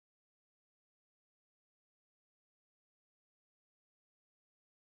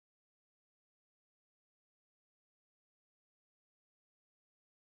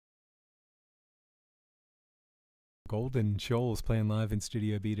Golden Shoals playing live in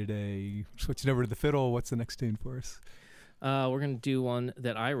Studio B today. Switching over to the fiddle, what's the next tune for us? We're going to do one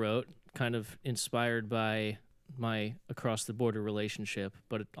that I wrote, kind of inspired by my across-the-border relationship,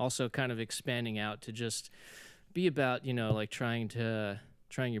 but also kind of expanding out to just be about, like trying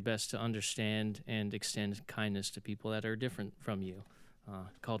your best to understand and extend kindness to people that are different from you,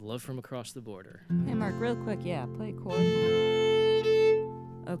 called Love from Across the Border. Hey, Mark, real quick, yeah, play a chord.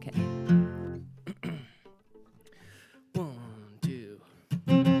 Okay. 1, 2.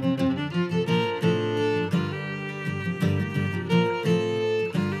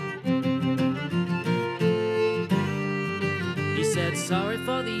 He said, sorry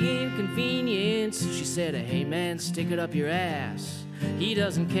for the inconvenience. She said, hey man, stick it up your ass. He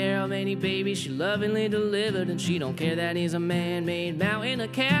doesn't care how many babies she lovingly delivered, and she don't care that he's a man-made mountain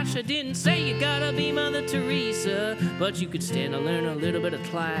of cash. I didn't say you gotta be Mother Teresa, but you could stand to learn a little bit of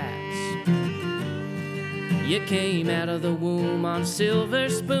class. You came out of the womb on a silver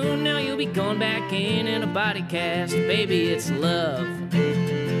spoon, now you'll be going back in a body cast. Baby, it's love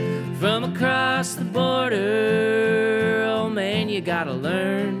from across the border. Oh man, you gotta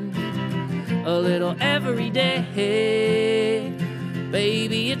learn a little every day.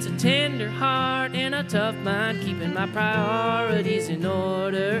 Baby, it's a tender heart and a tough mind, keeping my priorities in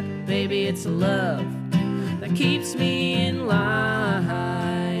order. Baby, it's love that keeps me in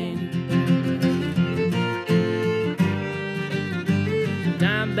line.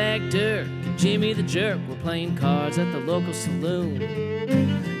 Dimebag Dirk, Jimmy the Jerk were playing cards at the local saloon,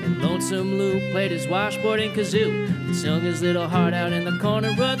 and Lonesome Lou played his washboard and kazoo and sung his little heart out in the corner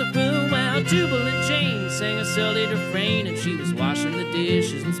of the room, while Jubilant Jane sang a silly refrain, and she was washing the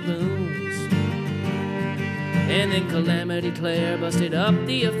dishes and spoons. And then Calamity Claire busted up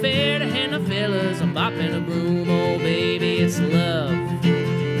the affair to hand the fellas a mop and a broom. Oh baby, it's love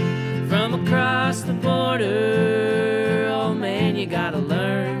from across the border. Oh man, you gotta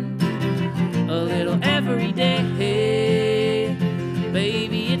learn a little every day.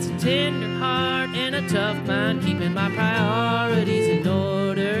 Baby, it's a tender heart and a tough mind, keeping my priorities in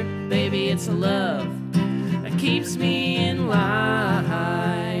order. Baby, it's a love that keeps me in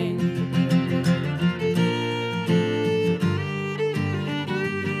line.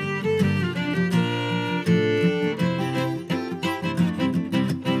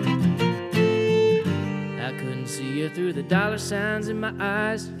 I couldn't see you through the dollar signs in my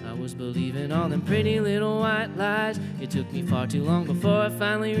eyes. I was believing all them pretty little white lies. It took me far too long before I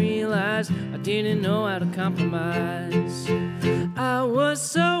finally realized I didn't know how to compromise. I was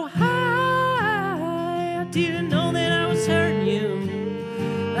so high, I didn't know that I was hurting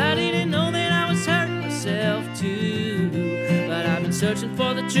you. I didn't know that I was hurting myself too. But I've been searching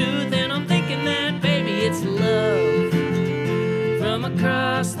for the truth, and I'm thinking that, baby, it's love from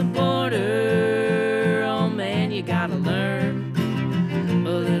across the border. Oh man, you gotta learn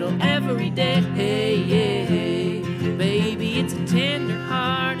a little every day. Baby, it's a tender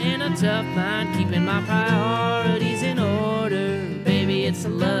heart and a tough mind, keeping my priorities in order. Baby, it's a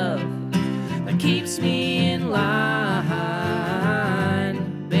love that keeps me in line.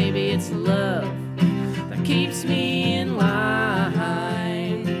 Baby, it's a love that keeps me in line.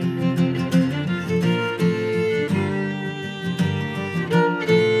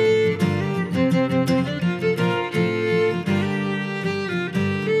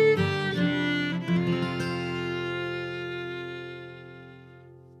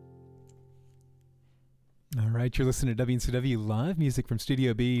 Right, you're listening to WNCW live music from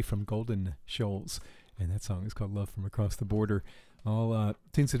Studio B from Golden Shoals, and that song is called Love from Across the Border. All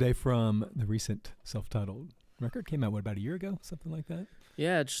tunes today from the recent self-titled record. Came out, about a year ago? Something like that?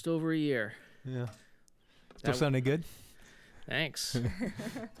 Yeah, just over a year. Yeah. Still sounding good? Thanks.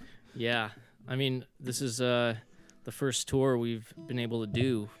 Yeah, I mean, this is the first tour we've been able to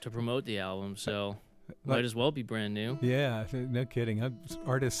do to promote the album, so might as well be brand new. Yeah, no kidding.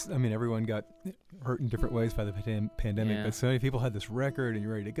 Artists, I mean, everyone got hurt in different ways by the pandemic, Yeah. but so many people had this record and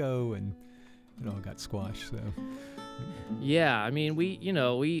you're ready to go, and it all got squashed. So, yeah, I mean, we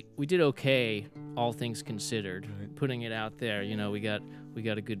did okay, all things considered. Right. Putting it out there, we got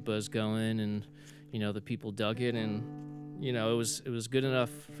a good buzz going, and the people dug it, and it was good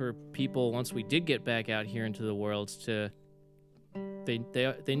enough for people once we did get back out here into the world to.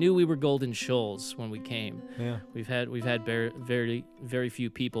 They knew we were Golden Shoals when we came. yeah. We've had very very few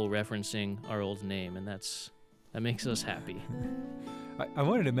people referencing our old name, and that makes us happy. I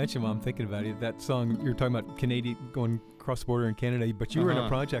wanted to mention while I'm thinking about it, that song you're talking about, Canadian, going across the border in Canada, but you were in a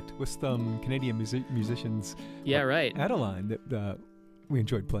project with some Canadian musicians. Yeah, right. Adeline, that we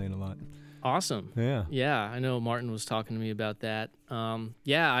enjoyed playing a lot. Awesome. Yeah. Yeah, I know Martin was talking to me about that.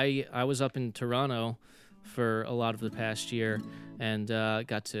 Yeah, I was up in Toronto for a lot of the past year, and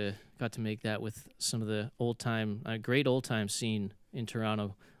got to make that with some of the great old time scene in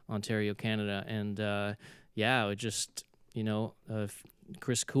Toronto, Ontario, Canada, and it just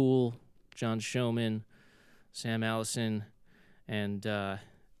Chris Cool, John Showman, Sam Allison, and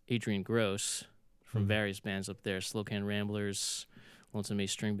Adrian Gross from various bands up there, Slow Can Ramblers, Lonesome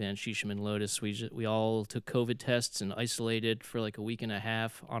Ace String Band, Shishaman Lotus. We all took COVID tests and isolated for like a week and a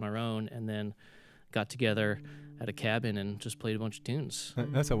half on our own, and then got together at a cabin and just played a bunch of tunes.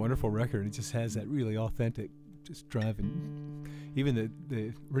 That's a wonderful record. It just has that really authentic, just driving. Even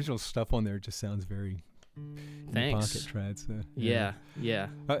the original stuff on there just sounds very Thanks. pocket trad. So, Yeah.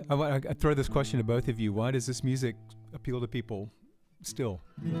 I throw this question to both of you. Why does this music appeal to people still?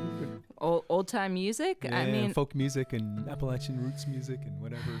 Old time music? Yeah, I mean, folk music and Appalachian roots music and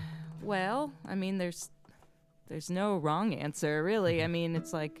whatever. well, I mean, there's no wrong answer, really. I mean,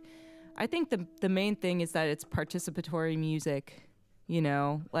 it's like, I think the main thing is that it's participatory music,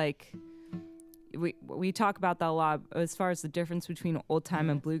 like we talk about that a lot as far as the difference between old time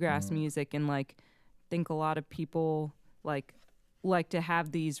and bluegrass music, and like I think a lot of people like to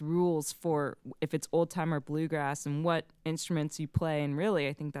have these rules for if it's old time or bluegrass and what instruments you play, and really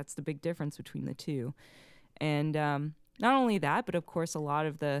I think that's the big difference between the two. And not only that, but of course a lot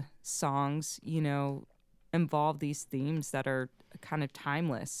of the songs involve these themes that are kind of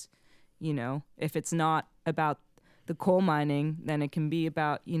timeless. If it's not about the coal mining, then it can be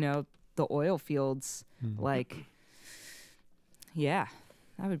about the oil fields. Like, yeah,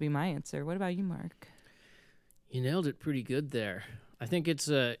 that would be my answer. What about you, Mark? You nailed it pretty good there. I think it's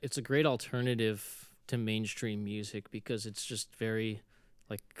a great alternative to mainstream music because it's just very,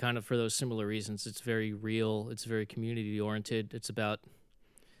 like, kind of for those similar reasons. It's very real. It's very community oriented. It's about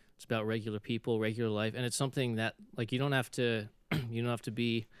regular people, regular life, and it's something that like you don't have to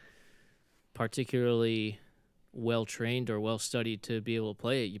be particularly well trained or well studied to be able to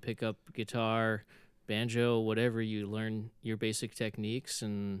play it. You pick up guitar, banjo, whatever, you learn your basic techniques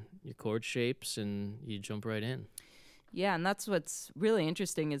and your chord shapes, and you jump right in. Yeah, and that's what's really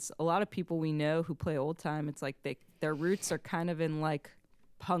interesting is a lot of people we know who play old time, it's like their roots are kind of in like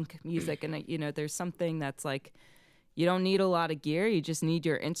punk music, and there's something that's like you don't need a lot of gear, you just need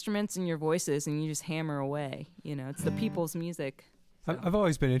your instruments and your voices, and you just hammer away. It's the people's music. So. I've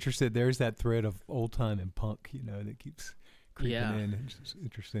always been interested. There's that thread of old time and punk, that keeps creeping in. It's just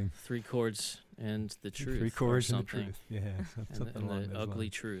interesting. 3 chords and the truth. 3 chords and the truth. Yeah, something and along the those ugly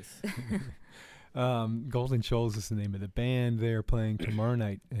lines. truth. Golden Shoals is the name of the band. They're playing tomorrow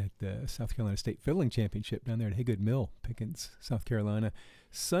night at the South Carolina State Fiddling Championship down there at Haygood Mill, Pickens, South Carolina.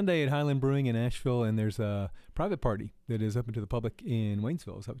 Sunday at Highland Brewing in Asheville, and there's a private party that is open to the public in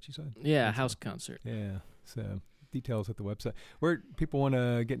Waynesville. Is that what you said? Yeah, house concert. Yeah, so details at the website. Where people want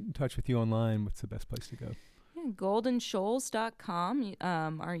to get in touch with you online, what's the best place to go? Yeah, goldenshoals.com.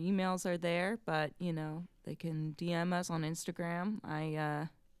 Our emails are there, but they can DM us on Instagram.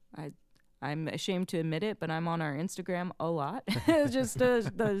 I'm ashamed to admit it, but I'm on our Instagram a lot, just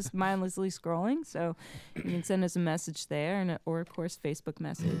mindlessly scrolling. So you can send us a message there, or of course Facebook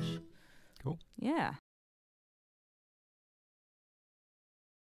message. Cool. Yeah.